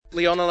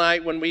Leona and I,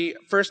 when we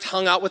first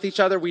hung out with each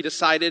other, we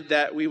decided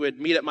that we would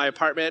meet at my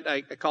apartment.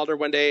 I called her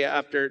one day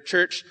after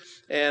church,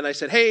 and I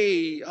said,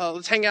 hey,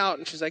 let's hang out.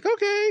 And she's like,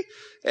 okay.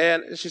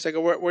 And she's like,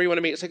 where do you want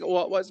to meet? It's like,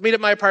 well, let's meet at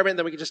my apartment,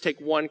 then we could just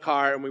take one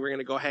car, and we were going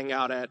to go hang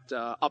out at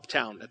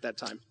Uptown at that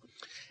time.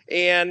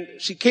 And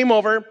she came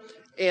over,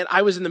 and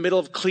I was in the middle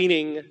of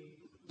cleaning,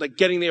 like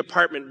getting the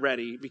apartment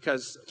ready,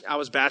 because I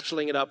was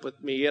bacheloring it up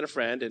with me and a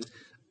friend. And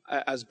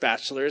as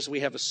bachelors,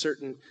 we have a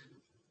certain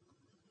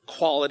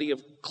quality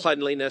of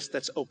cleanliness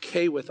that's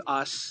okay with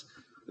us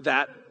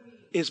that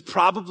is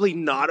probably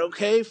not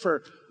okay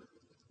for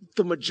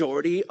the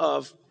majority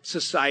of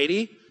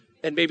society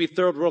and maybe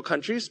third world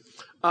countries.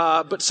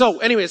 But so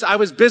anyways, I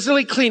was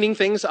busily cleaning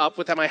things up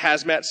with my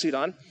hazmat suit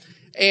on.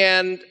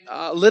 And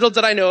little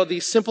did I know, the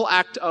simple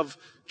act of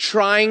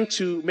trying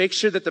to make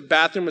sure that the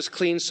bathroom was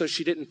clean so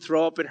she didn't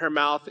throw up in her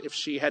mouth if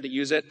she had to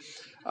use it.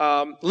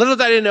 Little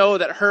did I know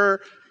that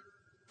her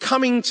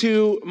coming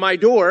to my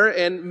door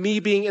and me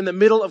being in the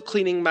middle of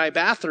cleaning my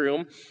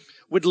bathroom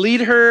would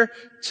lead her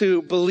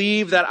to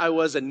believe that I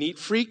was a neat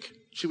freak.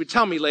 She would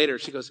tell me later,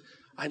 she goes,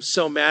 I'm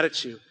so mad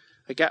at you.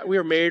 We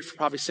were married for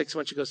probably 6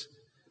 months. She goes,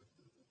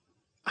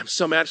 I'm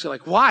so mad at you.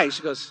 Like, why?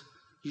 She goes,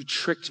 you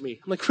tricked me.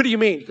 I'm like, what do you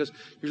mean? She goes,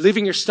 you're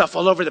leaving your stuff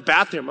all over the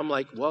bathroom. I'm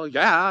like, well,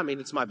 yeah, I mean,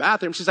 it's my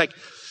bathroom. She's like,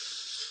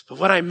 but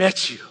when I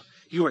met you,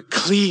 you were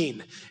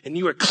clean and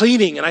you were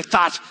cleaning. And I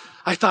thought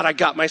I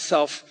got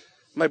myself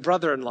my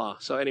brother-in-law.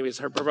 So anyways,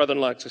 her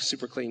brother-in-law was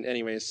super clean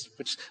anyways,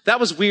 which that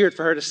was weird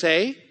for her to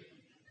say.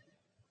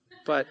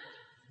 But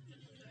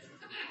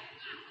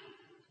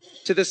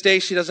to this day,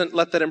 she doesn't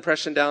let that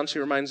impression down. She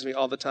reminds me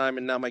all the time,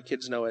 and now my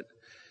kids know it.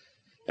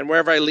 And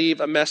wherever I leave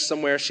a mess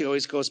somewhere, she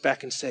always goes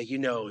back and say,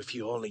 if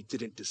you only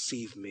didn't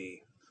deceive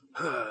me,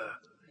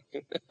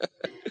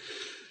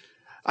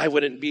 I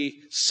wouldn't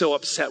be so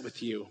upset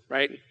with you,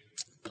 right?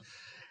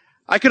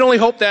 I can only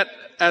hope that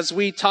as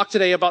we talk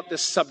today about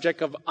this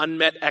subject of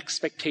unmet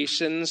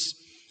expectations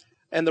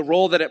and the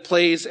role that it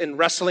plays in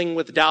wrestling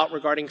with doubt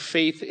regarding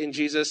faith in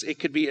Jesus, it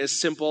could be as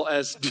simple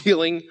as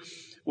dealing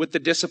with the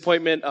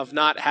disappointment of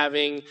not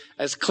having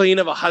as clean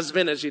of a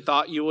husband as you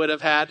thought you would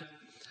have had.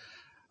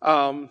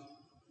 The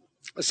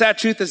sad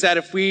truth is that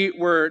if we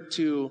were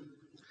to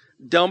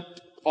dump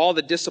all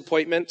the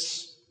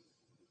disappointments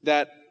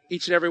that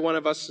each and every one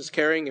of us is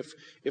carrying,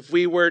 if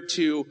we were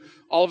to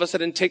all of a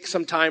sudden take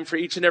some time for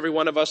each and every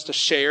one of us to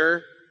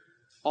share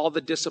all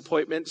the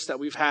disappointments that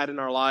we've had in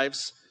our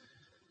lives,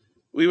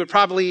 we would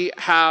probably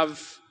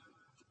have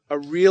a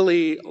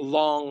really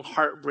long,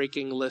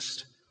 heartbreaking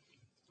list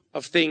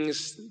of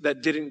things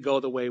that didn't go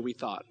the way we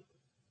thought.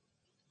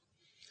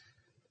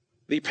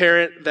 The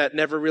parent that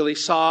never really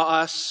saw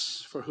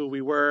us for who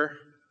we were.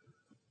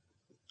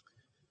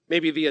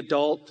 Maybe the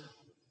adult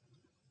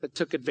that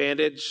took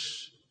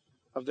advantage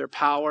of their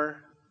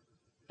power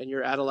in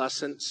your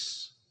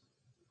adolescence.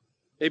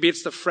 Maybe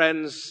it's the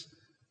friends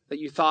that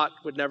you thought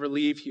would never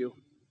leave you.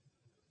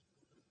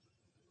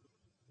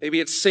 Maybe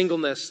it's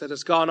singleness that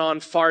has gone on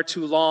far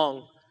too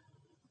long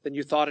than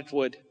you thought it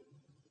would.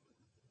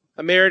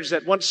 A marriage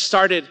that once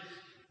started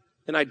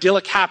in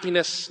idyllic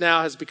happiness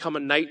now has become a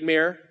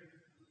nightmare.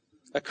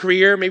 A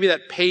career maybe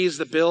that pays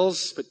the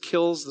bills but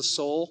kills the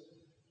soul.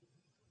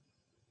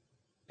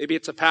 Maybe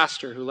it's a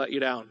pastor who let you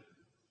down.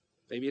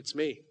 Maybe it's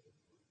me.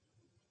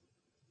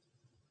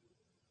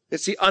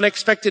 It's the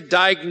unexpected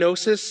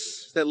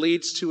diagnosis that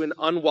leads to an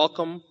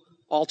unwelcome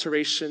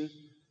alteration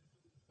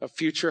of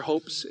future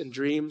hopes and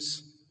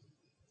dreams.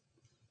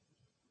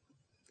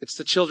 It's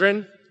the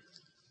children,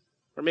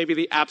 or maybe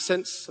the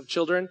absence of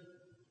children,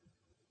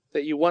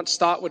 that you once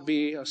thought would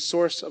be a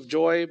source of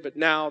joy, but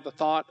now the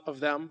thought of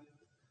them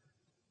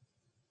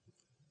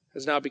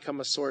has now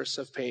become a source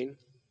of pain.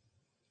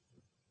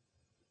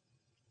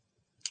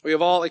 We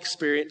have all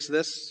experienced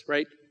this,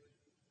 right?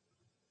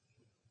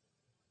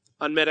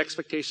 Unmet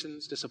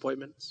expectations,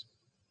 disappointments.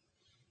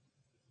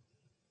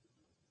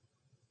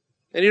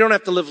 And you don't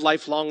have to live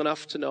life long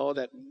enough to know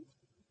that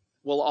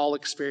we'll all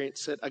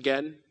experience it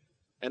again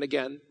and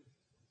again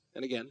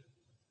and again.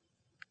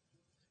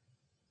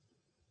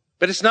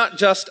 But it's not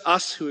just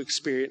us who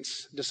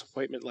experience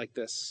disappointment like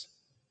this.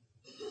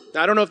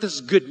 Now, I don't know if this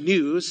is good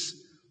news,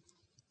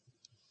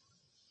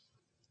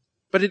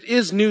 but it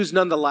is news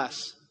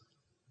nonetheless.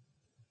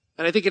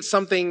 And I think it's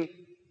something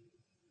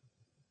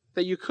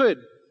that you could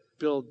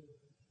build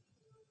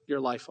your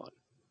life on.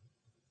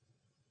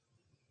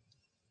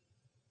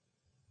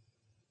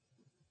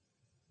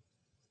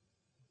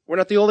 We're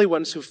not the only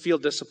ones who feel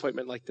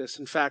disappointment like this.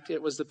 In fact,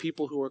 it was the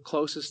people who were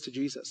closest to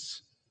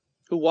Jesus,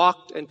 who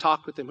walked and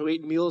talked with him, who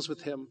ate meals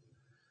with him.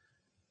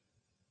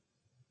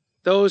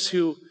 Those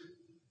who,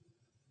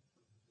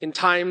 in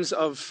times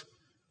of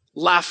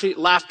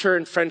laughter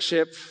and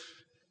friendship,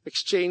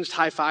 exchanged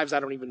high fives. I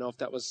don't even know if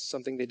that was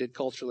something they did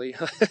culturally.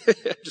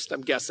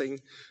 I'm guessing.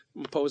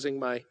 I'm imposing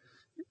my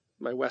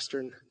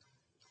Western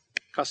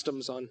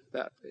customs on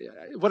that.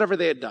 Whatever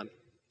they had done.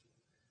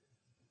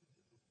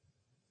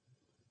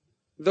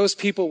 Those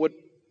people would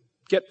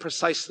get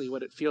precisely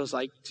what it feels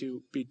like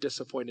to be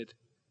disappointed.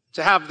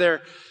 To have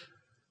their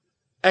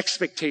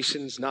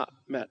expectations not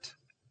met.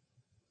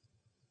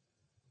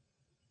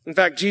 In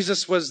fact,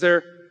 Jesus was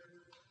their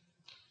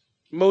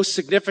most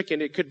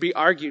significant. It could be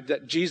argued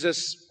that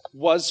Jesus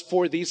was,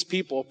 for these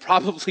people,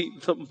 probably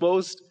the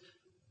most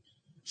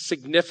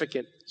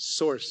significant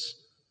source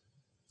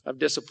of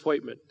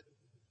disappointment.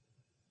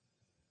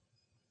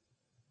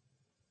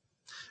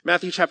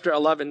 Matthew chapter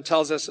 11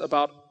 tells us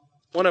about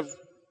one of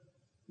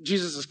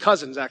Jesus'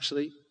 cousins,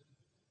 actually,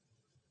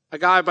 a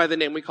guy by the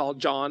name we call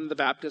John the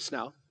Baptist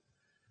now.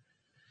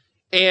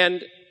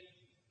 And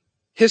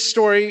his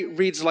story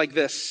reads like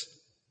this.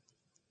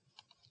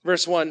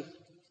 Verse 1,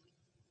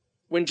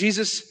 when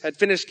Jesus had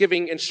finished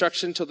giving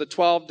instruction to the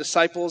 12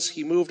 disciples,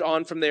 he moved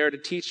on from there to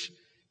teach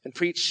and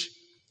preach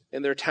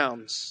in their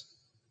towns.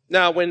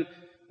 Now, when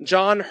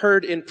John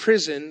heard in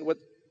prison what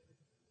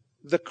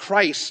the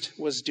Christ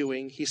was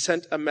doing, he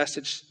sent a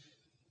message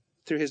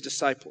through his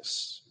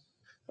disciples.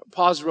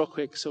 Pause real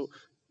quick. So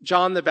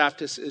John the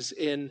Baptist is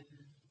in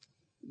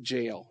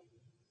jail.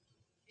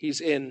 He's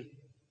in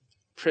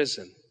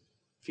prison.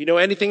 If you know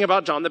anything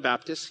about John the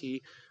Baptist,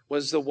 he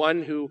was the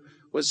one who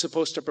was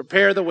supposed to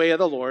prepare the way of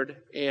the Lord.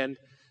 And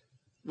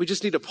we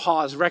just need to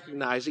pause,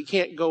 recognize, you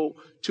can't go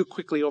too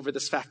quickly over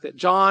this fact that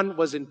John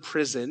was in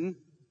prison.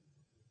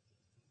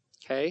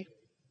 Okay?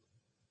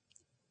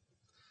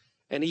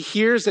 And he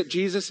hears that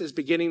Jesus is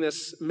beginning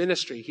this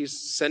ministry.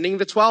 He's sending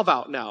the 12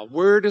 out now.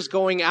 Word is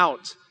going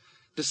out.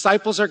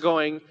 Disciples are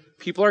going.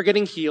 People are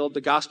getting healed.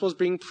 The gospel is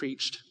being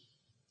preached.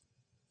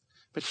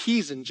 But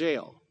he's in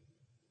jail.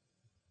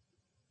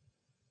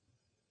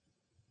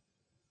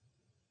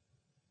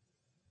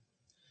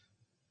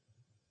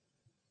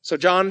 So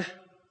John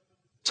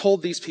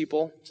told these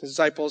people, his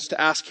disciples,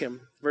 to ask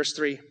him, verse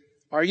 3,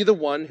 are you the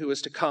one who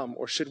is to come,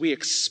 or should we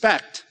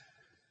expect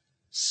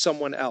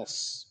someone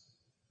else?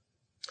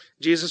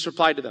 Jesus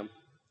replied to them,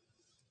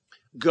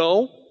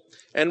 go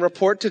and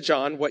report to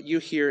John what you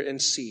hear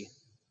and see.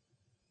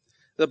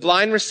 The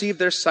blind receive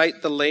their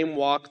sight, the lame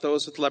walk,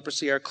 those with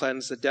leprosy are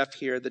cleansed, the deaf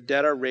hear, the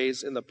dead are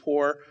raised, and the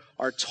poor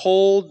are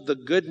told the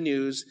good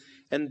news,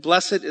 and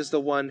blessed is the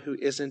one who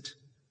isn't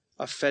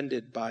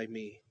offended by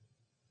me.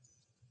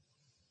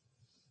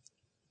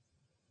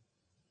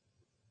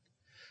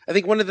 I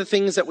think one of the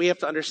things that we have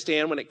to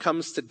understand when it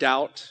comes to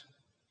doubt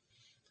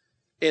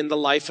in the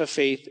life of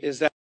faith is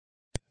that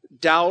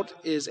doubt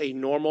is a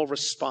normal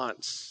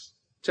response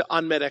to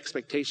unmet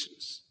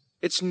expectations.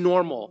 It's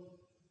normal.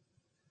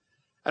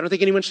 I don't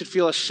think anyone should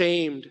feel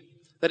ashamed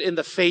that in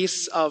the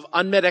face of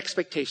unmet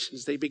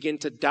expectations, they begin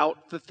to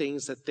doubt the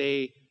things that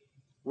they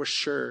were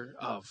sure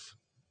of.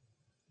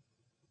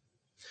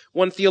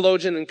 One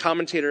theologian and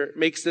commentator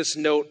makes this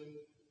note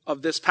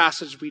of this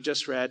passage we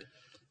just read.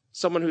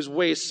 Someone who's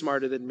way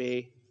smarter than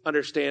me,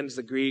 understands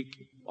the Greek,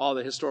 all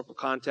the historical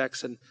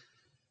context. And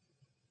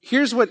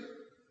here's what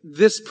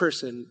this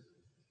person,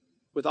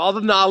 with all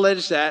the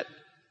knowledge that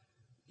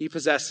he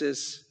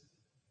possesses,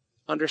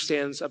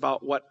 understands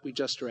about what we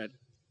just read.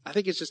 I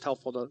think it's just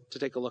helpful to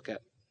take a look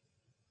at.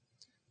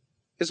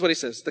 Here's what he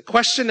says. The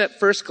question at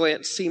first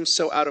glance seems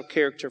so out of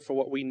character for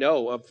what we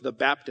know of the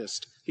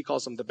Baptist. He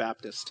calls him the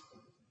Baptist.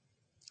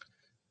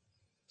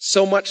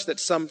 So much that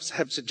some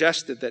have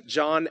suggested that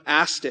John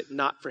asked it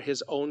not for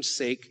his own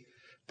sake,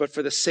 but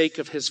for the sake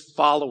of his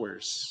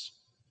followers.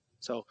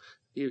 So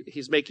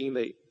he's making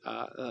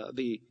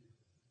the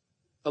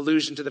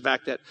allusion to the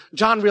fact that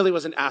John really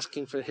wasn't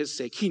asking for his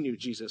sake. He knew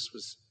Jesus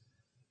was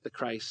the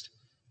Christ.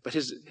 But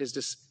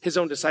his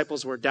own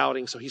disciples were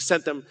doubting, so he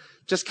sent them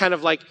just kind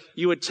of like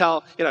you would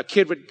tell, a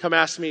kid would come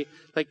ask me,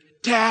 like,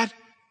 Dad,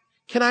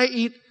 can I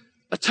eat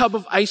a tub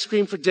of ice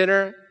cream for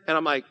dinner? And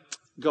I'm like,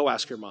 go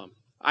ask your mom.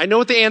 I know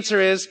what the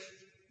answer is.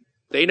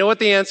 They know what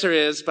the answer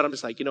is, but I'm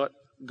just like, you know what?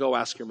 Go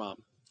ask your mom.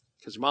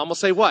 Because your mom will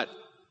say what?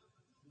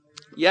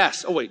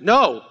 Yes. Oh, wait.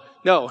 No.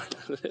 No.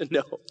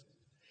 No.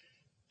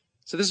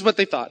 So this is what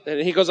they thought.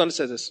 And he goes on to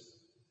say this.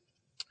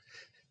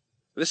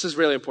 This is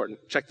really important.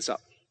 Check this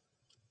out.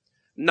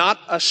 Not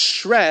a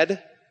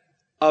shred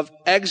of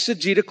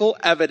exegetical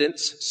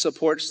evidence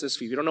supports this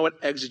view. You don't know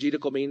what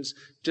exegetical means?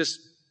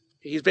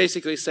 He's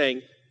basically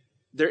saying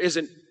there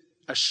isn't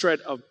a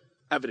shred of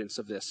evidence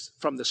of this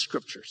from the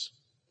scriptures.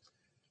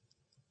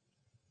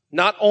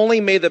 Not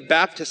only may the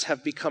Baptists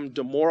have become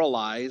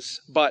demoralized,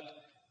 but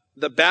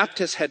the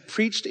Baptists had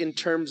preached in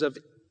terms of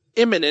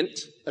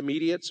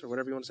immediate, or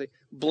whatever you want to say,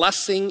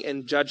 blessing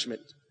and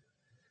judgment.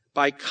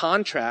 By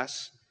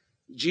contrast,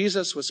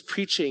 Jesus was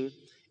preaching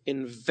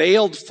in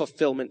veiled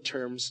fulfillment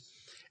terms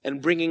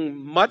and bringing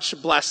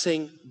much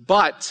blessing,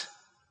 but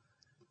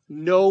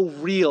no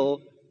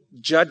real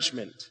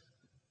judgment.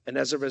 And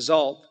as a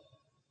result,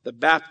 the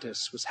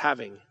Baptist was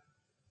having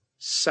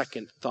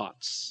second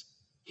thoughts.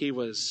 He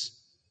was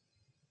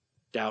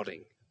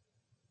doubting.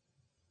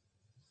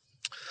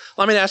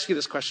 Let me ask you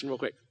this question real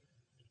quick.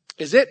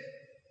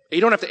 You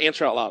don't have to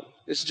answer out loud.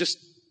 It's just,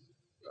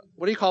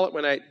 what do you call it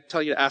when I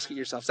tell you to ask it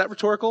yourself? Is that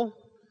rhetorical?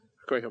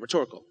 Correct,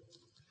 rhetorical.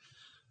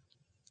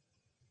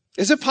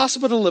 Is it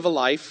possible to live a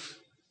life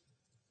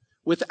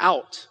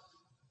without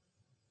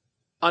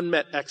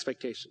unmet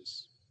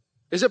expectations?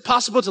 Is it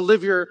possible to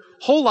live your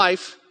whole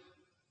life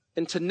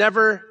and to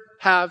never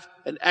have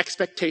an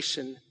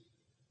expectation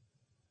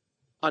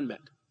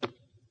unmet?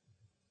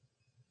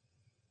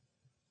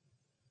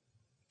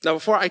 Now,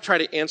 before I try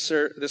to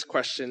answer this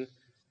question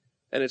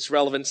and its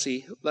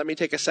relevancy, let me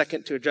take a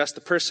second to address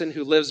the person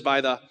who lives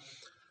by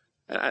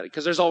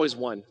because there's always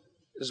one.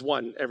 There's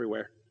one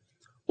everywhere.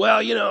 Well,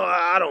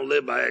 I don't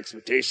live by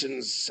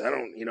expectations. I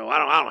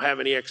don't have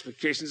any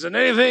expectations in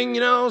anything,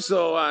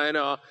 so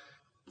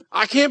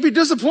I can't be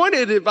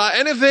disappointed by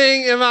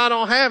anything if I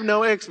don't have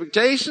no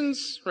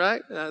expectations,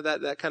 right?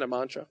 That kind of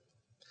mantra.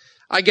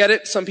 I get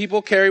it. Some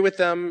people carry with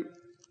them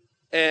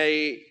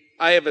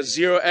I have a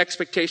zero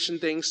expectation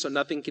thing, so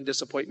nothing can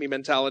disappoint me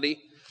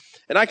mentality.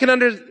 And I can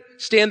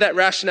understand that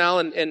rationale,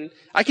 and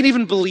I can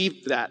even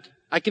believe that.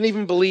 I can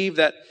even believe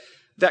that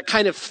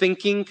kind of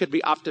thinking could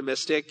be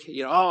optimistic.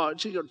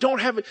 Don't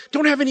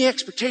have any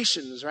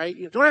expectations, right?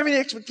 Don't have any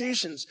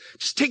expectations.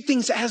 Just take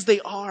things as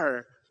they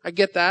are. I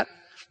get that.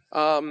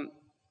 And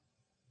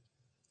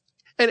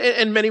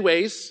in many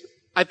ways,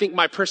 I think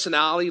my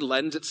personality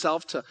lends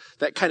itself to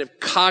that kind of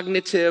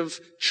cognitive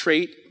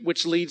trait,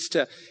 which leads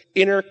to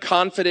inner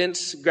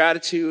confidence,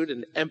 gratitude,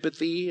 and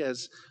empathy,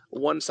 as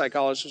one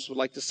psychologist would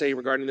like to say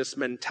regarding this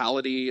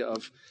mentality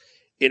of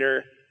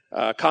inner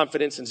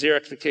confidence and zero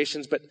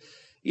expectations. But,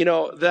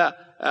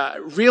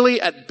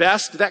 really at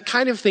best, that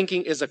kind of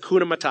thinking is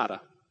Hakuna Matata.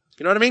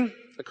 You know what I mean?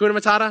 Hakuna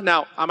Matata.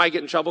 Now, I might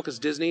get in trouble because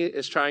Disney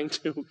is trying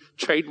to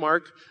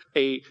trademark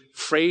a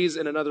phrase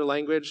in another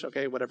language.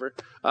 Okay, whatever.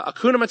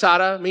 Hakuna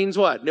Matata means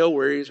what? No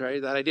worries,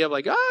 right? That idea of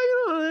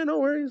no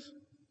worries.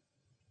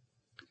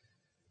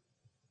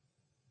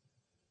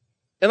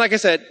 And like I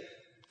said,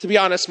 to be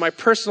honest, my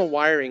personal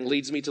wiring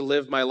leads me to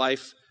live my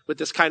life with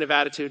this kind of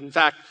attitude. In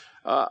fact,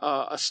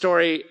 a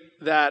story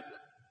that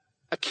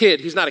a kid,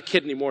 he's not a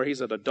kid anymore,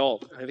 he's an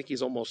adult. I think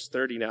he's almost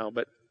 30 now,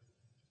 but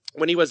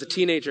when he was a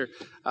teenager,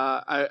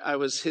 I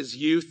was his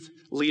youth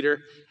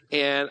leader,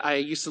 and I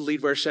used to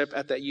lead worship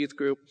at that youth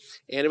group.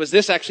 And it was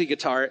this actually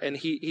guitar, and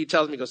he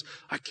tells me, he goes,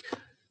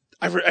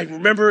 I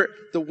remember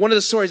one of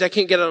the stories I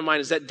can't get out of my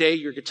mind is that day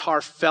your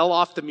guitar fell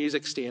off the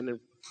music stand and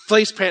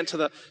face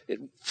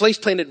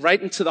planted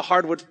right into the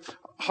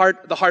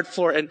hard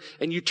floor, and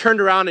you turned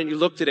around and you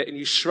looked at it and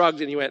you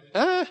shrugged and you went,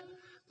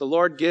 the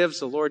Lord gives,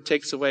 the Lord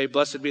takes away,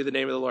 blessed be the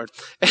name of the Lord.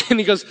 And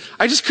he goes,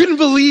 I just couldn't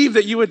believe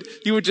that you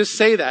would just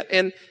say that.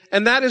 And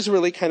that is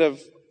really kind of,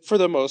 for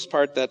the most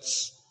part,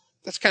 that's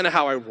kind of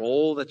how I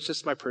roll. That's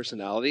just my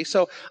personality.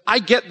 So I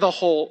get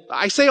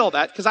I say all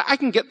that because I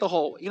can get the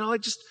whole,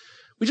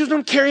 we just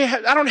don't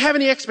I don't have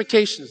any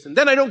expectations, and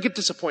then I don't get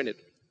disappointed.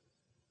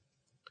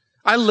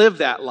 I live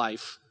that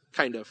life,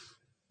 kind of.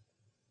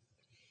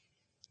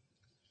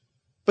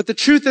 But the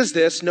truth is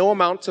this, no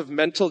amount of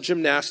mental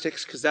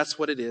gymnastics, because that's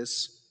what it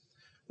is,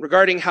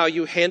 regarding how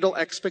you handle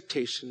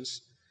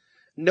expectations,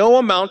 no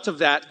amount of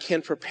that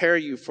can prepare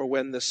you for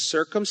when the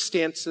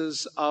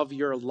circumstances of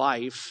your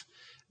life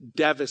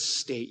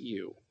devastate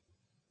you.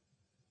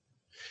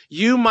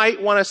 You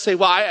might want to say,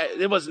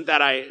 it wasn't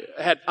that I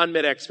had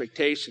unmet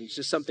expectations,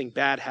 just something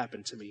bad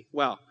happened to me.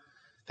 Well,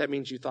 that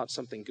means you thought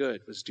something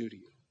good was due to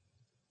you.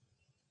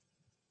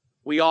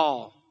 We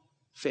all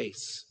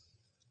face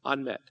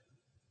unmet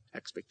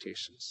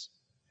expectations.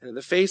 And in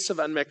the face of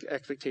unmet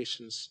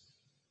expectations,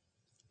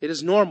 it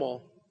is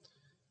normal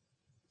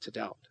to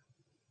doubt.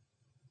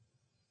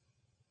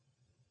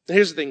 And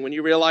here's the thing, when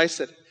you realize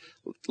that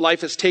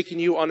life has taken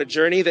you on a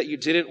journey that you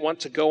didn't want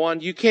to go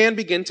on, you can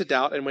begin to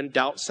doubt. And when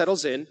doubt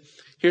settles in,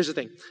 here's the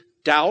thing,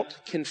 doubt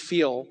can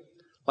feel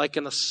like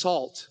an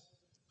assault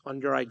on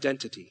your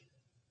identity.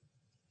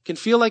 It can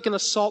feel like an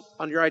assault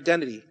on your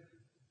identity.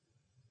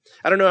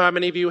 I don't know how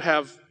many of you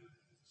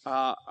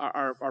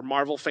are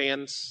Marvel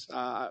fans.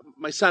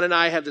 My son and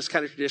I have this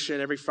kind of tradition.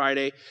 Every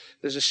Friday,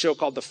 there's a show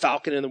called The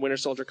Falcon and the Winter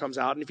Soldier comes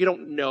out. And if you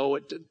don't know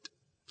it,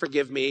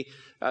 forgive me.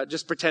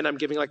 Just pretend I'm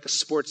giving like the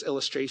sports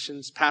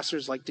illustrations.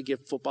 Pastors like to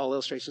give football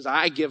illustrations.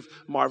 I give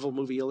Marvel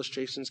movie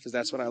illustrations because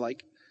that's what I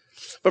like.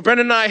 But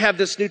Brendan and I have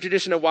this new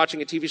tradition of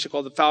watching a TV show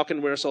called The Falcon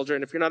and Winter Soldier.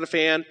 And if you're not a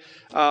fan,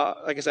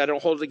 like I said, I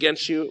don't hold it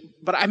against you.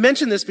 But I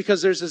mention this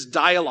because there's this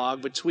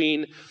dialogue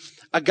between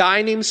a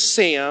guy named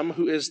Sam,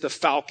 who is the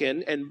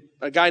Falcon, and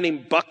a guy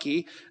named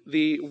Bucky,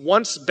 the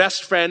once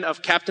best friend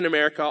of Captain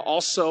America,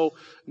 also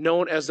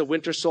known as the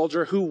Winter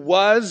Soldier, who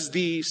was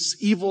the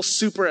evil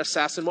super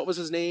assassin. What was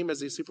his name as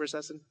the super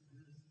assassin?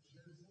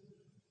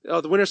 Oh,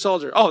 the Winter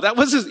Soldier. Oh, that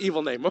was his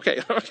evil name. Okay.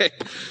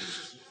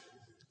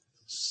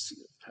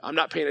 I'm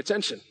not paying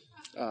attention.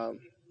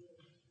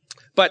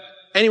 But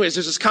anyways,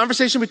 there's this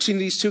conversation between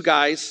these two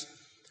guys,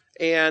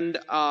 and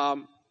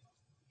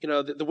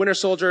the Winter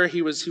Soldier,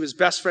 he was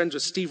best friends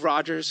with Steve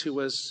Rogers, who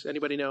was,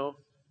 anybody know?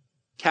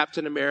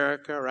 Captain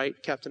America, right?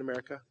 Captain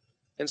America.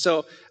 And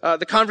so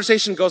the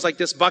conversation goes like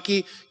this.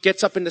 Bucky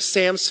gets up into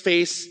Sam's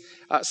face.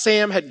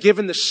 Sam had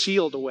given the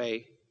shield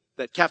away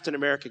that Captain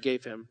America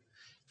gave him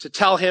to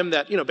tell him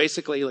that,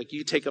 basically, like,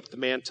 you take up the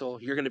mantle.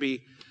 You're going to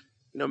be,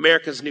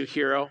 America's new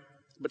hero.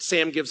 But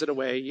Sam gives it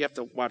away. You have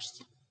to watch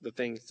the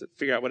thing to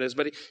figure out what it is.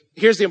 But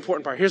here's the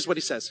important part. Here's what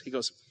he says. He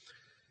goes,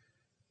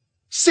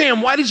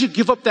 Sam, why did you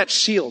give up that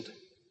shield?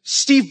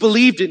 Steve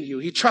believed in you.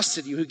 He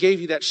trusted you. He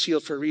gave you that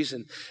shield for a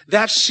reason.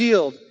 That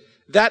shield,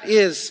 that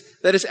is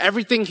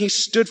everything he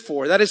stood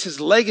for. That is his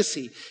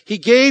legacy. He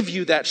gave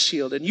you that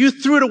shield, and you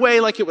threw it away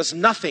like it was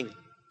nothing.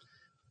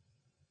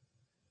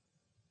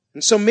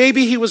 And so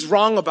maybe he was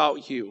wrong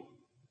about you.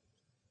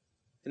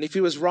 And if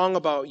he was wrong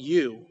about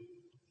you,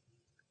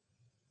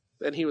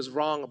 then he was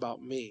wrong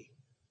about me.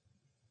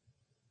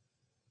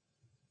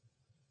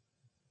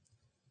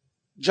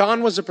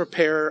 John was a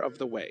preparer of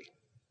the way.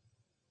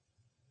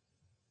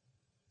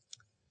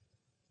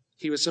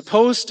 He was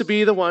supposed to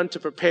be the one to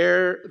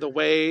prepare the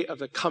way of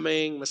the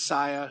coming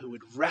Messiah who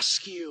would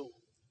rescue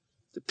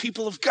the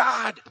people of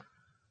God.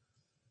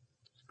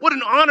 What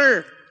an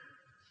honor.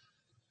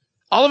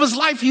 All of his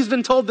life he's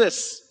been told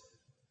this.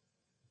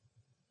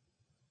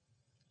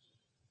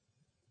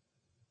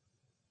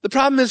 The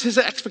problem is his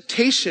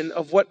expectation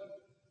of what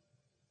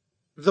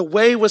the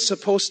way was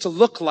supposed to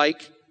look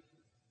like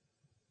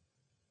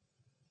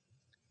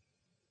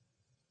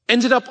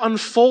ended up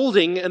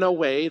unfolding in a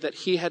way that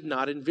he had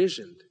not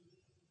envisioned.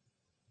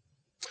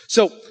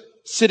 So,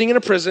 sitting in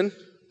a prison,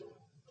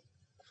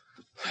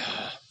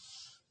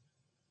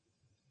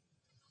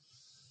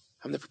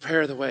 I'm the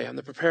preparer of the way, I'm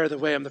the preparer of the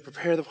way, I'm the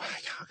preparer of the way.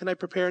 How can I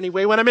prepare any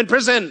way when I'm in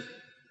prison?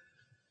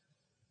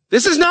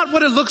 This is not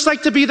what it looks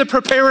like to be the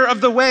preparer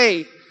of the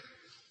way.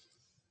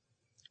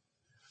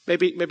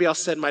 Maybe I'll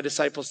send my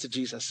disciples to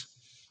Jesus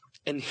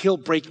and he'll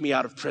break me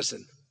out of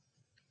prison.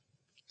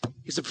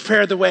 He's the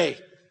preparer of the way.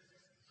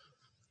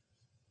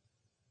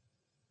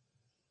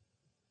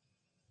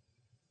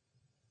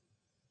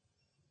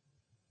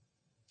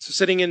 So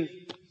sitting in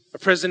a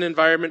prison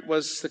environment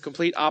was the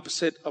complete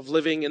opposite of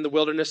living in the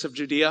wilderness of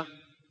Judea,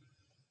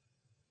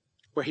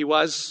 where he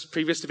was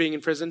previous to being in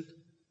prison.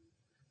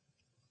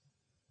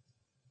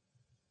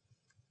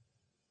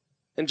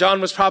 And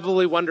John was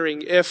probably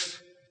wondering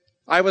if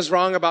I was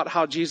wrong about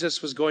how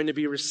Jesus was going to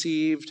be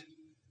received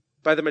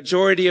by the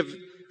majority of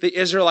the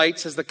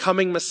Israelites as the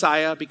coming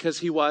Messiah, because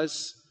he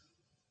was.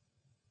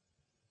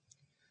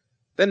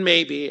 Then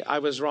maybe I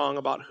was wrong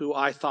about who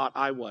I thought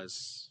I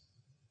was.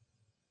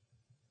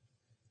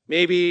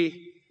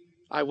 Maybe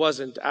I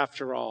wasn't,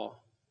 after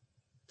all,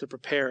 the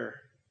preparer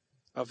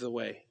of the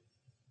way.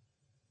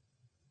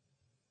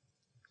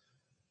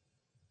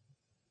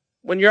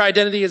 When your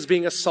identity is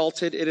being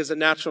assaulted, it is a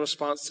natural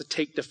response to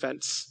take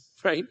defense,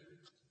 right?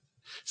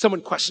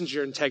 Someone questions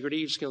your integrity,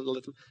 you're just going to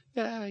let them,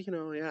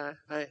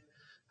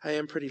 I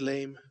am pretty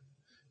lame.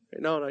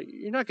 No,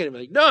 you're not going to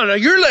be like, no,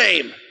 you're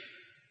lame.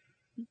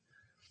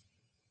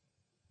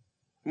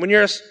 When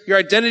your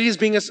identity is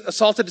being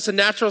assaulted, it's a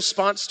natural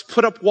response to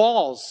put up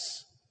walls.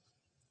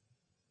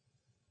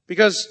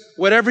 Because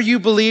whatever you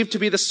believe to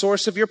be the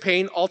source of your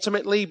pain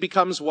ultimately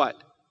becomes what?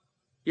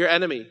 Your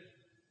enemy.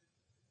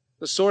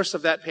 The source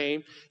of that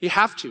pain. You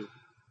have to.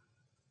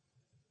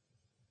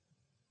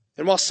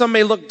 And while some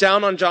may look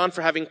down on John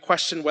for having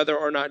questioned whether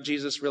or not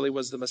Jesus really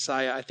was the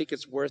Messiah, I think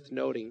it's worth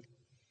noting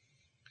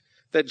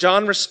that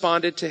John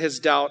responded to his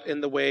doubt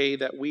in the way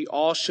that we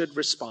all should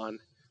respond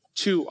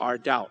to our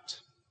doubt.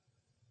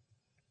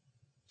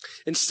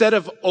 Instead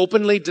of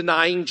openly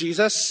denying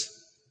Jesus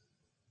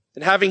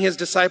and having his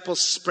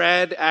disciples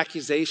spread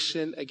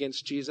accusation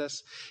against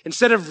Jesus,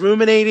 instead of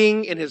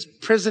ruminating in his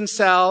prison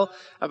cell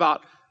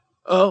about,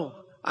 oh,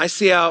 I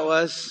see how it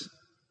was.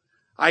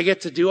 I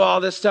get to do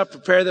all this stuff,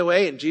 prepare the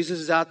way, and Jesus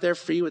is out there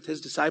free with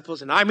his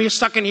disciples, and I'm here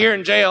stuck in here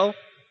in jail.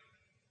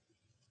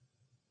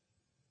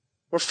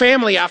 We're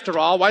family after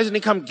all. Why doesn't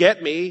he come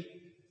get me?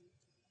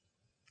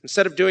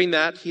 Instead of doing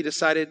that, he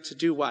decided to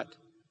do what?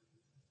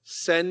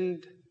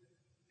 Send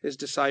his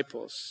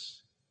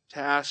disciples to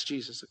ask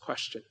Jesus a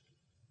question.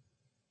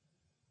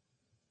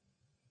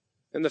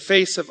 In the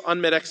face of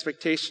unmet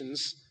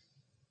expectations,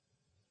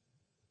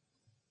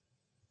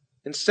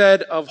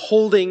 instead of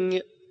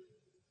holding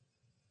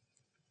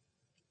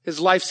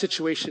his life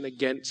situation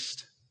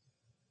against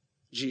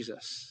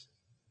Jesus,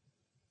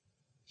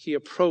 he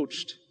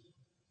approached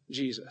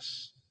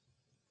Jesus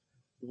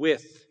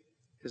with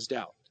his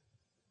doubt.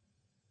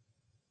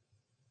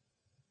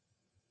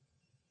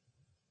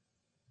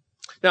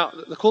 Now,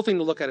 the cool thing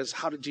to look at is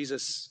how did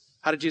Jesus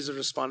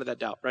respond to that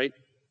doubt, right?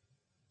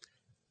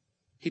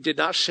 He did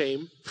not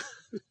shame.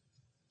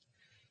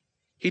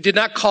 He did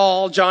not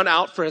call John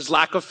out for his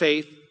lack of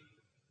faith.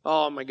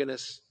 Oh my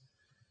goodness,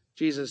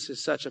 Jesus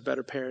is such a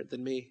better parent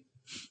than me.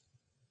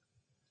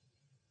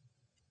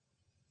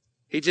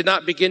 He did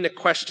not begin to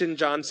question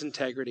John's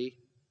integrity.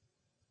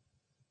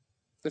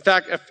 In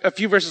fact, a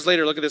few verses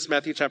later, look at this,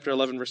 Matthew chapter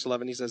 11, verse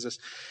 11. He says this,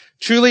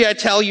 "Truly I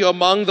tell you,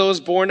 among those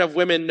born of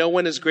women, no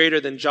one is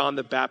greater than John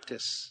the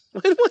Baptist."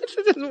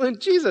 When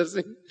Jesus,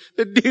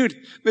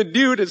 the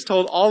dude has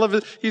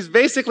told he's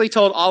basically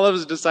told all of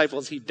his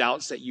disciples he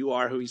doubts that you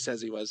are who he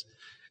says he was.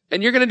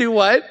 And you're going to do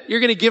what? You're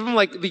going to give him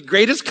like the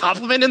greatest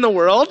compliment in the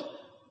world?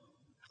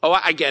 Oh,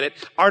 I get it.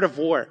 Art of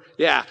war.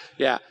 Yeah.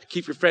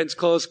 Keep your friends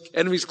close,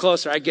 enemies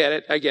closer. I get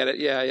it.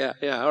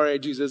 Yeah. All right,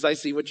 Jesus, I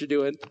see what you're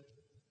doing.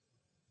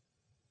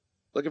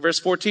 Look at verse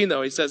 14,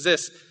 though. He says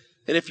this,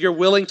 And if you're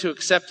willing to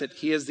accept it,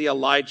 he is the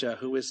Elijah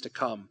who is to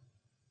come.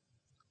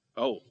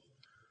 Oh,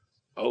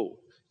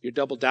 you're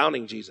double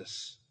downing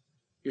Jesus.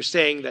 You're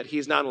saying that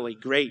he's not only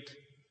great,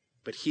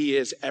 but he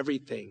is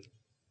everything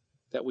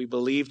that we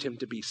believed him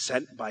to be,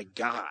 sent by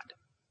God.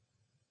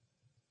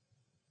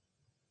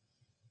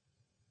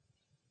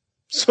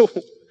 So,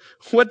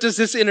 what does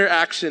this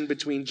interaction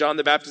between John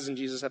the Baptist and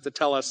Jesus have to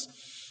tell us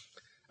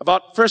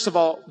about, first of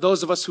all,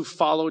 those of us who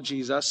follow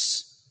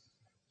Jesus,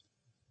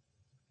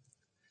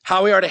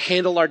 how we are to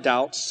handle our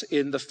doubts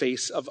in the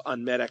face of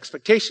unmet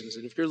expectations?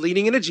 And if you're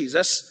leaning into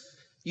Jesus,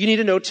 you need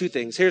to know two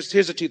things. Here's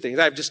the two things.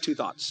 I have just two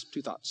thoughts.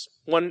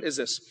 One is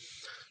this.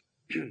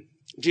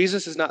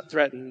 Jesus is not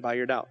threatened by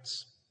your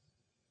doubts.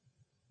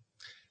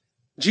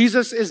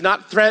 Jesus is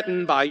not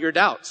threatened by your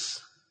doubts.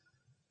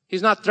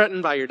 He's not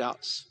threatened by your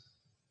doubts.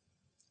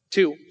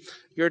 Two,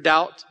 your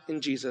doubt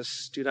in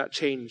Jesus do not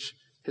change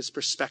his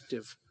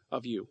perspective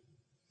of you.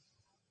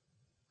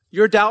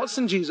 Your doubts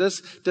in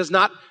Jesus does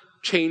not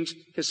change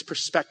his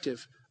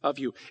perspective of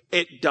you.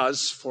 It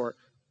does for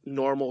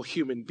normal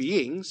human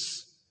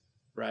beings,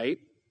 right?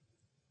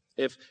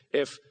 If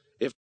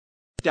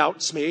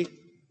doubts me,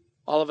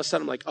 all of a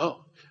sudden I'm like,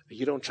 oh,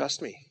 you don't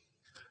trust me.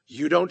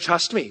 You don't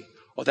trust me.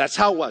 Oh, that's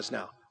how it was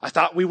now. I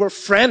thought we were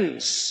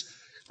friends.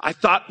 I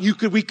thought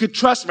we could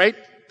trust, right?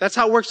 That's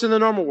how it works in the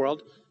normal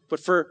world. But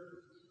for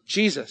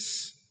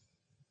Jesus,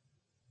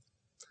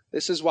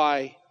 this is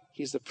why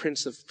he's the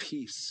Prince of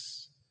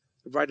Peace,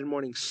 the bright and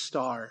morning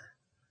star.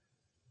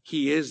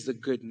 He is the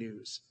good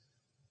news.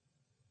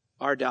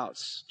 Our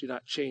doubts do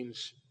not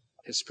change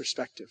his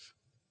perspective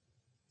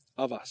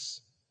of us.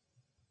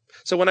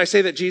 So when I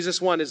say that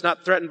Jesus, one, is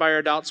not threatened by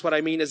our doubts, what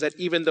I mean is that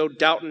even though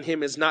doubt in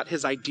him is not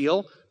his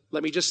ideal,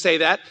 let me just say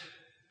that.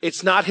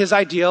 It's not his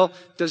ideal.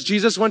 Does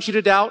Jesus want you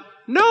to doubt?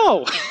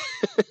 No.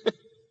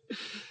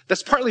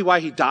 That's partly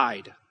why he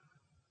died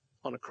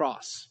on a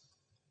cross.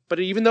 But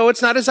even though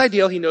it's not his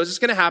ideal, he knows it's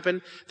going to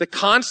happen. The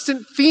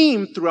constant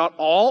theme throughout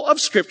all of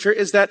Scripture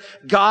is that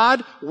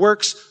God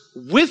works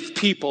with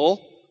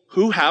people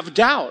who have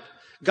doubt.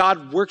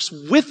 God works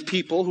with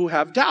people who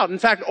have doubt. In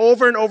fact,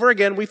 over and over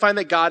again, we find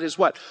that God is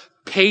what?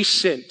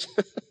 Patient.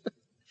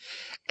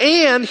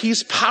 And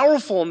he's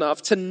powerful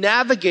enough to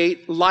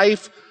navigate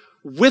life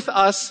with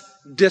us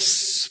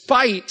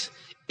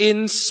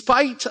in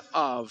spite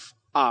of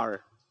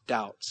our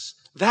doubts.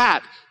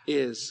 That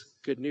is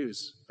good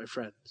news, my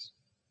friends.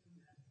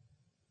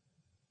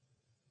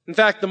 In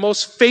fact, the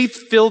most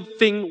faith-filled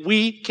thing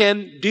we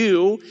can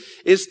do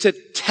is to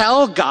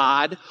tell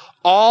God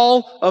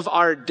all of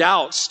our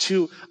doubts,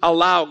 to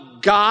allow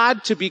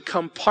God to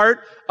become part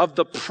of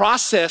the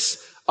process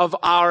of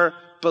our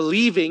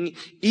believing,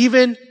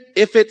 even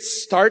if it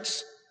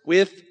starts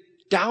with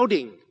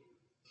doubting.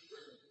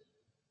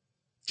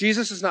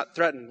 Jesus is not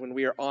threatened when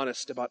we are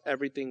honest about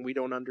everything we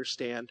don't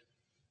understand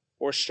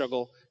or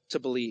struggle to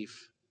believe.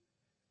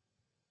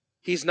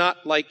 He's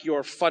not like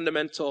your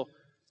fundamental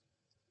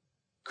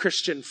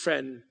Christian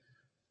friend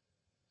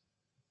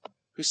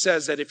who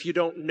says that if you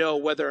don't know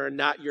whether or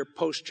not you're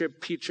post-trib,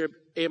 pre-trib,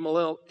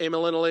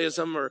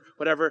 amillennialism or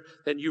whatever,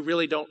 then you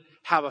really don't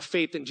have a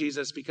faith in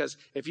Jesus, because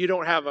if you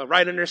don't have a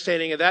right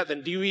understanding of that,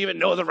 then do you even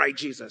know the right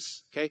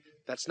Jesus? Okay?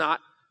 That's not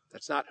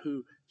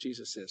who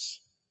Jesus is.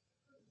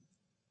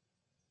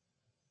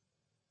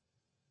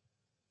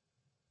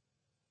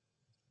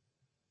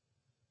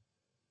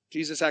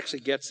 Jesus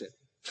actually gets it.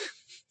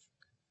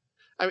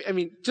 I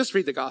mean, just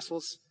read the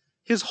Gospels.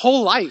 His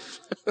whole life.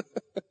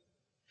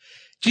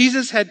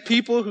 Jesus had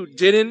people who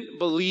didn't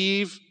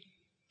believe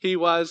he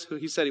was who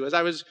he said he was.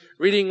 I was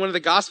reading one of the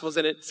Gospels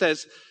and it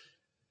says,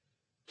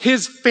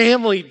 his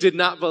family did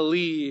not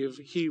believe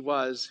he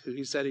was who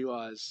he said he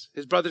was.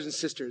 His brothers and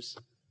sisters.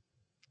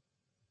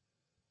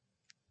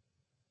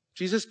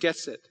 Jesus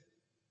gets it.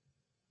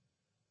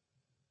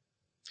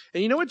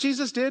 And you know what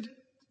Jesus did?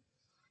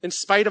 In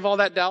spite of all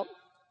that doubt?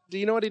 Do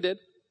you know what he did?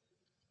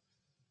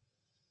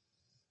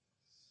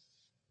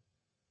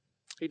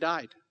 He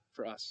died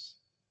for us.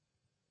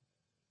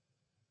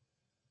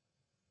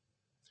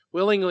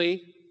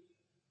 Willingly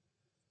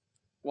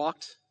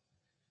walked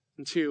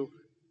into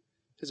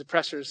his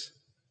oppressor's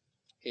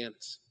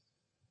hands.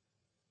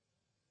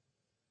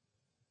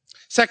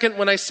 Second,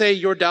 when I say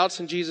your doubts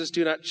in Jesus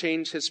do not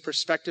change his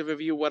perspective of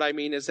you, what I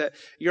mean is that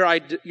your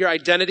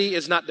identity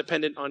is not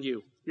dependent on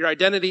you. Your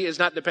identity is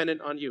not dependent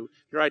on you.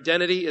 Your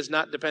identity is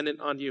not dependent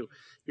on you.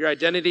 Your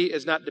identity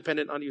is not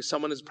dependent on you.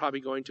 Someone is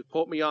probably going to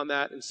quote me on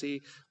that and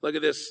see, look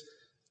at this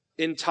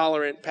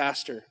intolerant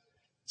pastor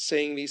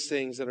saying these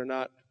things that are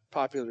not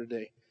popular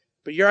today.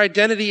 But your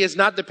identity is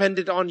not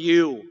dependent on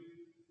you.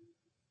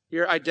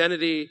 Your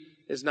identity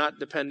is not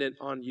dependent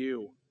on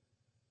you.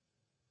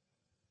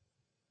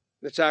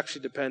 It's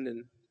actually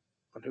dependent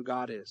on who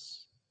God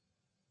is.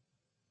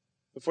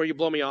 Before you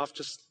blow me off,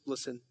 just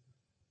listen.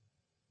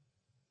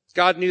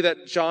 God knew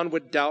that John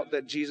would doubt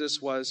that Jesus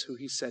was who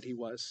he said he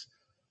was.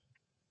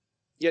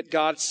 Yet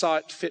God saw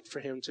it fit for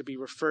him to be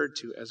referred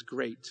to as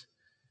great.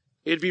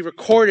 It'd be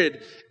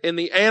recorded in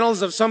the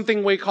annals of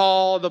something we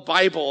call the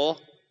Bible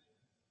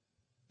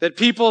that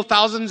people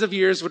thousands of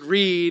years would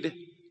read,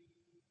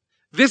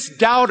 this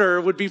doubter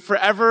would be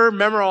forever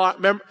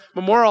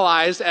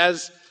memorialized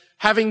as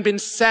having been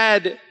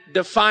said,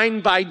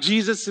 defined by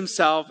Jesus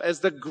himself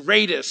as the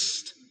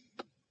greatest.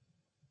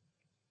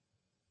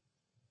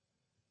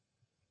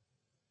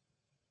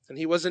 And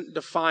he wasn't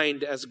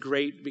defined as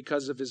great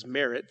because of his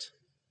merit.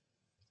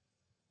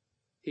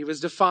 He was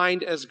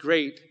defined as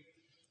great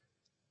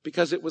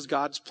because it was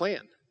God's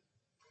plan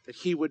that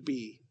he would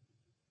be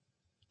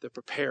the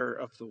preparer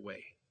of the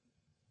way.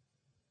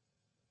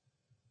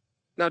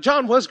 Now,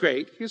 John was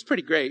great. He was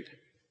pretty great.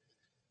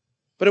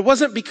 But it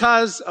wasn't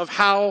because of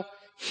how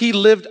he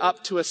lived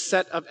up to a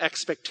set of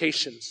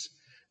expectations.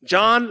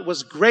 John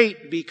was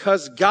great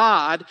because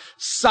God,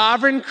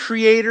 sovereign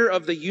creator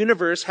of the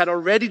universe, had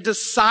already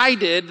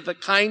decided the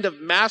kind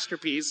of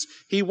masterpiece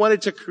he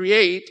wanted to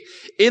create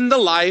in the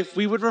life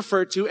we would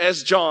refer to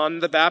as John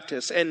the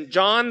Baptist. And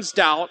John's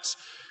doubts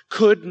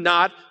would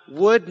not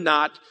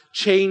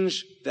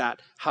change that.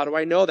 How do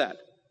I know that?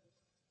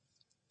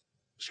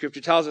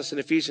 Scripture tells us in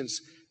Ephesians,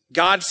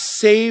 God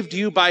saved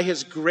you by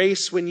his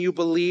grace when you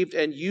believed,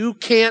 and you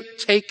can't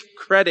take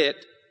credit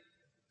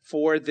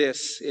for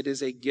this. It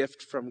is a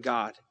gift from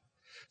God.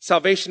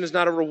 Salvation is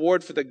not a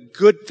reward for the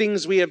good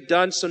things we have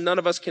done, so none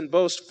of us can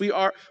boast. We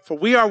are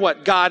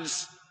what?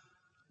 God's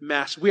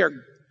master. We are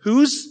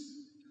whose?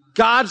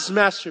 God's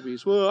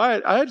masterpiece. Well,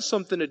 I had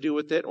something to do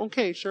with it.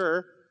 Okay,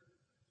 sure.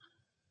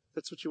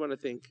 That's what you want to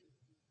think.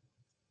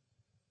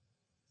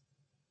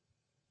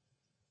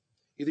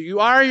 Either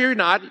you are or you're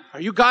not. Are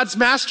you God's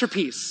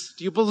masterpiece?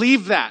 Do you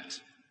believe that?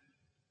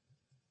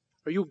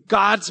 Are you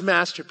God's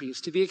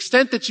masterpiece? To the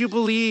extent that you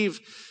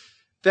believe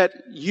that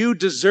you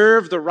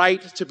deserve the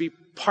right to be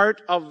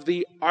part of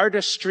the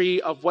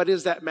artistry of what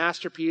is that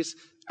masterpiece,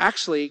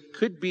 actually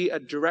could be a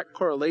direct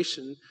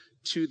correlation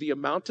to the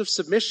amount of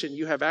submission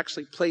you have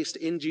actually placed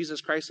in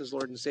Jesus Christ as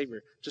Lord and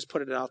Savior. Just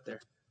put it out there.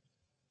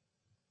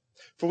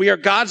 For we are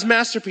God's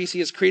masterpiece. He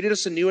has created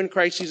us anew in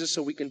Christ Jesus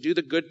so we can do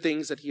the good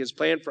things that he has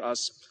planned for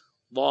us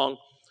long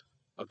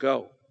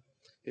ago.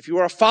 If you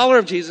are a follower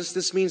of Jesus,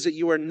 this means that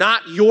you are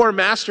not your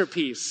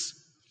masterpiece.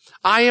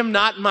 I am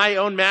not my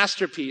own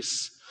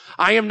masterpiece.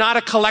 I am not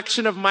a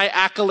collection of my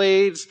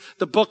accolades,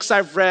 the books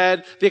I've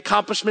read, the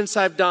accomplishments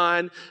I've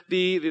done,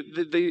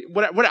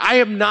 I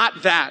am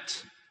not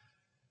that.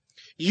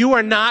 You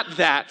are not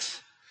that.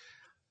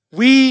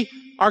 We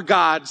are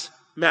God's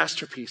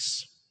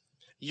masterpiece.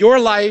 Your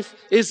life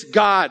is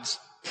God's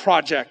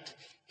project.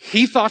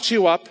 He thought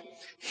you up.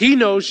 He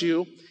knows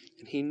you.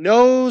 And he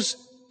knows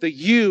the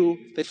you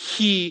that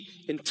he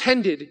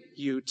intended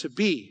you to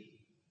be.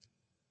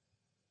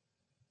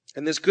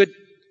 And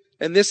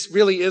this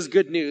really is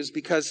good news,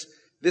 because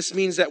this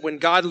means that when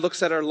God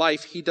looks at our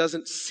life, he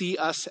doesn't see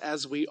us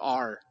as we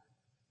are.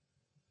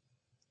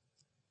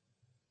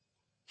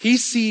 He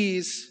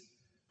sees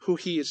who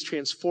he is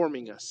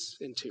transforming us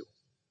into.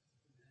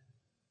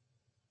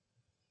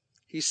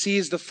 He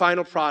sees the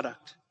final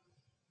product.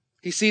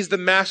 He sees the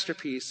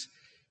masterpiece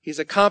he's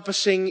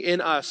accomplishing in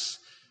us.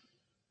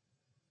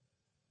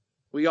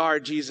 We are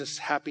Jesus'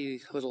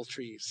 happy little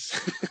trees.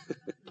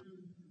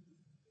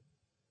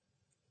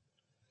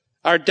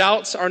 Our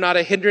doubts are not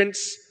a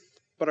hindrance,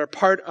 but are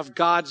part of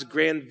God's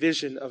grand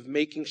vision of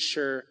making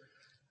sure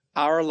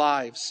our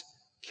lives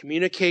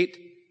communicate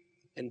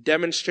and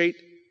demonstrate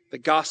the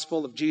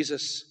gospel of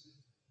Jesus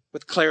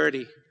with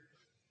clarity.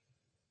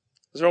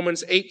 As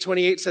Romans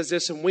 8:28 says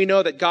this, and we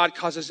know that God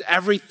causes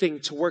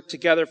everything to work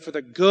together for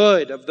the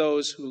good of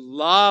those who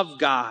love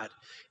God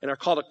and are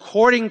called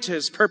according to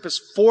his purpose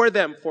for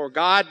them. For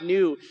God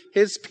knew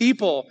his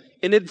people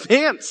in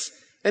advance,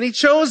 and he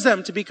chose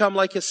them to become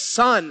like his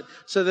son,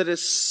 so that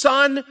his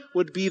son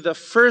would be the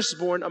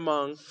firstborn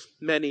among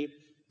many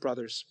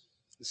brothers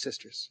and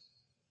sisters.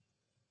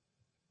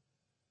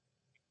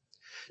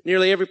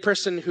 Nearly every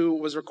person who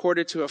was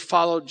recorded to have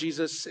followed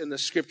Jesus in the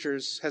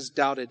scriptures has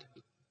doubted,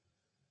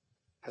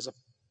 has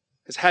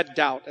had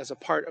doubt as a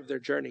part of their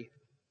journey.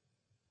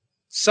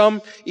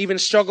 Some even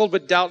struggled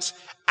with doubts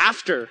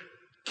after.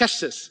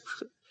 Catch this.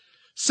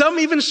 Some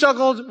even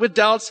struggled with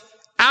doubts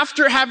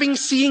after having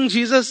seen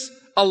Jesus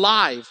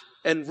alive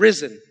and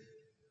risen.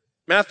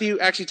 Matthew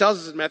actually tells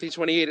us in Matthew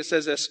 28, it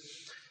says this,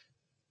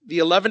 the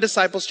 11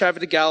 disciples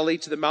traveled to Galilee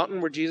to the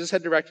mountain where Jesus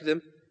had directed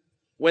them.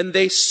 When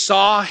they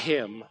saw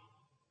him,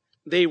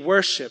 they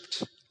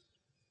worshiped.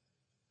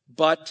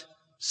 But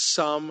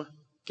some,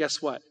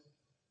 guess what?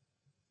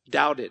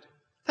 Doubted.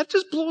 That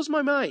just blows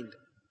my mind.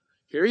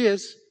 Here he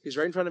is. He's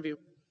right in front of you.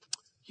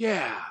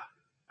 Yeah.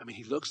 I mean,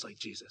 he looks like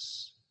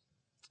Jesus.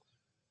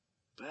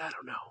 But I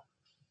don't know.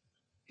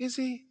 Is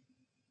he?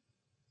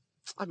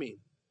 I mean,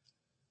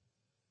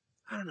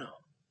 I don't know.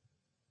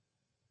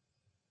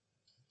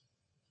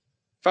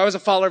 If I was a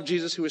follower of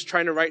Jesus who was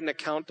trying to write an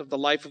account of the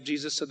life of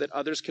Jesus so that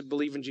others could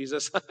believe in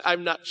Jesus,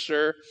 I'm not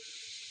sure.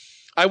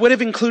 I would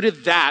have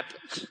included that.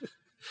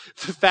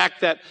 The fact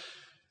that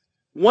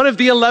some of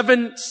the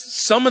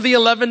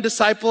 11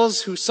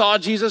 disciples who saw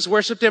Jesus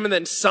worshiped him and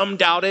then some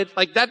doubted.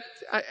 Like that,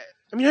 I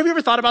mean, have you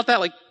ever thought about that?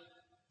 Like,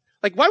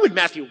 why would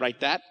Matthew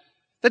write that?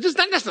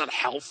 That's not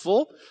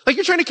helpful. Like,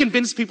 you're trying to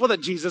convince people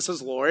that Jesus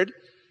is Lord.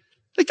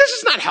 Like, this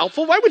is not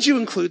helpful. Why would you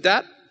include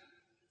that?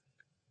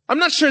 I'm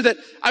not sure that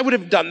I would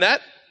have done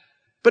that.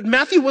 But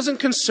Matthew wasn't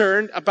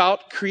concerned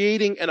about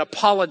creating an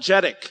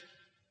apologetic.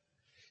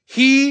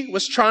 He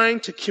was trying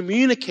to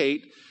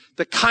communicate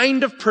the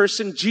kind of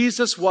person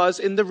Jesus was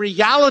in the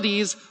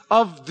realities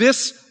of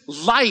this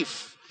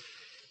life.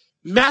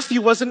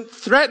 Matthew wasn't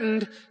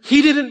threatened.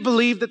 He didn't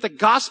believe that the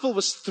gospel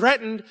was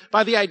threatened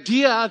by the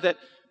idea that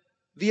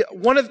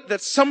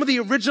that some of the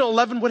original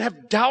 11 would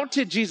have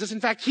doubted Jesus. In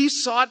fact, he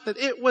saw that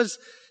it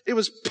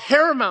was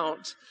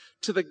paramount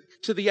to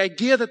the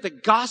idea that the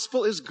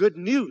gospel is good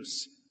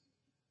news.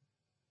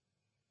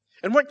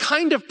 And what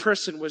kind of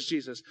person was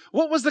Jesus?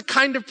 What was the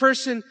kind of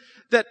person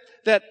that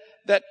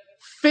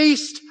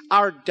faced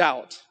our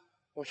doubt?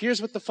 Well,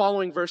 here's what the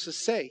following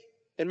verses say.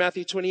 In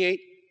Matthew 28,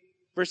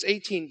 verse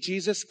 18,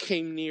 Jesus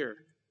came near.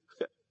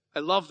 I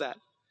love that.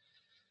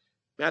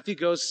 Matthew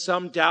goes,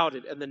 some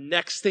doubted. And the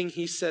next thing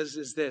he says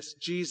is this: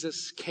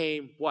 Jesus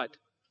came what?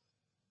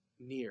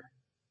 Near.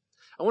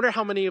 I wonder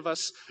how many of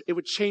us, it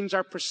would change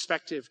our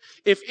perspective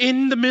if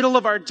in the middle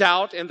of our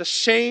doubt and the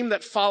shame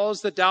that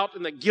follows the doubt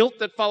and the guilt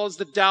that follows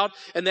the doubt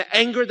and the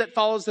anger that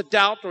follows the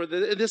doubt or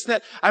this and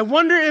that, I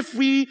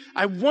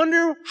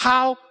wonder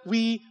how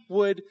we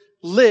would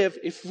live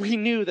if we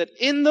knew that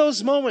in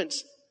those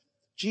moments,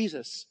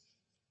 Jesus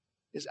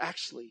is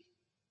actually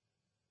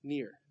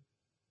near.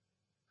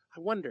 I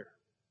wonder.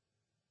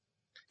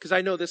 Because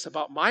I know this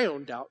about my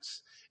own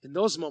doubts. In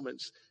those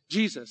moments,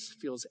 Jesus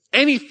feels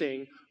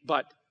anything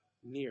but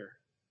near.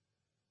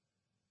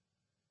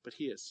 But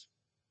he is.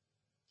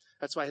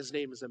 That's why his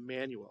name is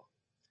Emmanuel.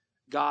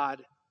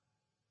 God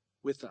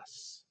with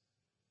us.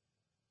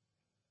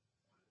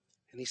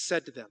 And he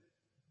said to them,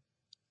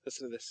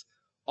 listen to this,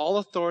 all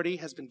authority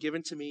has been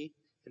given to me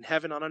in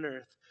heaven and on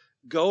earth.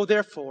 Go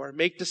therefore,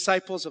 make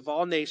disciples of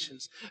all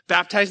nations,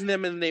 baptizing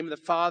them in the name of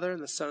the Father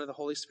and the Son and the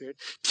Holy Spirit,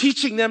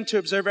 teaching them to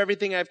observe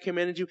everything I have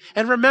commanded you.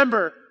 And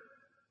remember,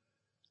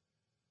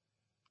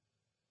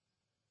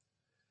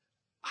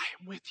 I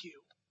am with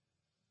you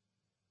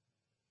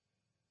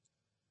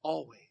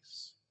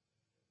always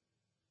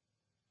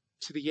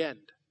to the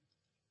end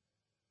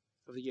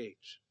of the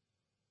age.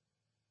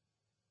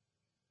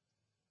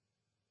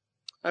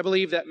 I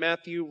believe that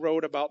Matthew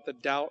wrote about the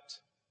doubt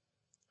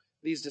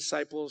these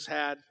disciples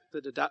had,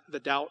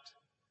 the doubt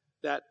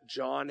that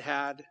John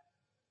had,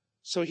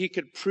 so he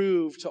could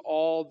prove to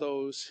all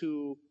those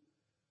who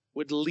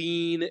would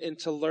lean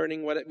into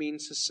learning what it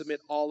means to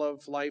submit all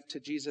of life to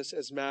Jesus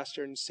as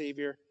Master and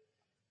Savior,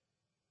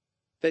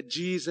 that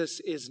Jesus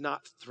is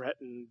not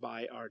threatened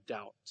by our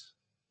doubt,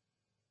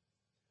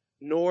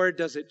 nor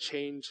does it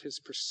change his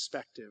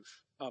perspective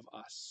of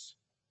us.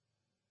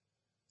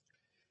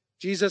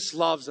 Jesus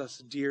loves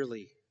us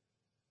dearly.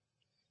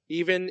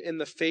 Even in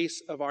the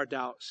face of our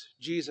doubts,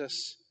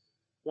 Jesus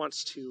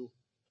wants to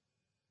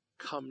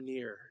come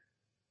near.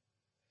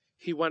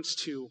 He wants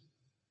to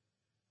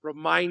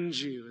remind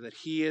you that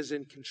he is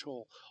in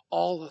control.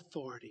 All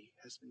authority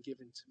has been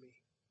given to me.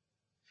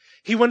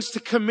 He wants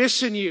to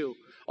commission you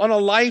on a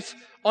life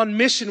on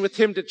mission with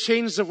him to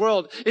change the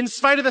world. In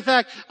spite of the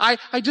fact,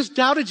 I just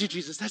doubted you,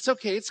 Jesus. That's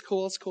okay. It's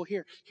cool.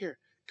 Here,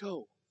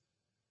 go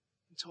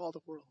into all the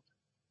world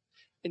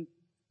and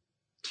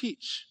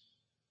teach.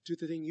 Do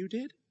the thing you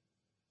did?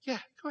 Yeah,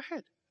 go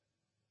ahead.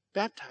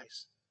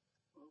 Baptize.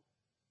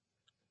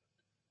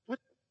 What?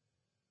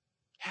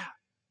 Yeah.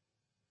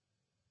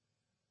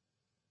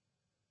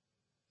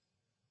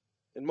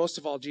 And most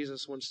of all,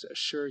 Jesus wants to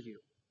assure you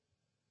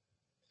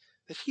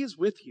that he is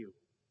with you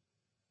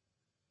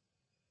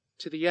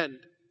to the end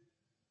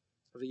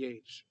of the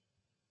age.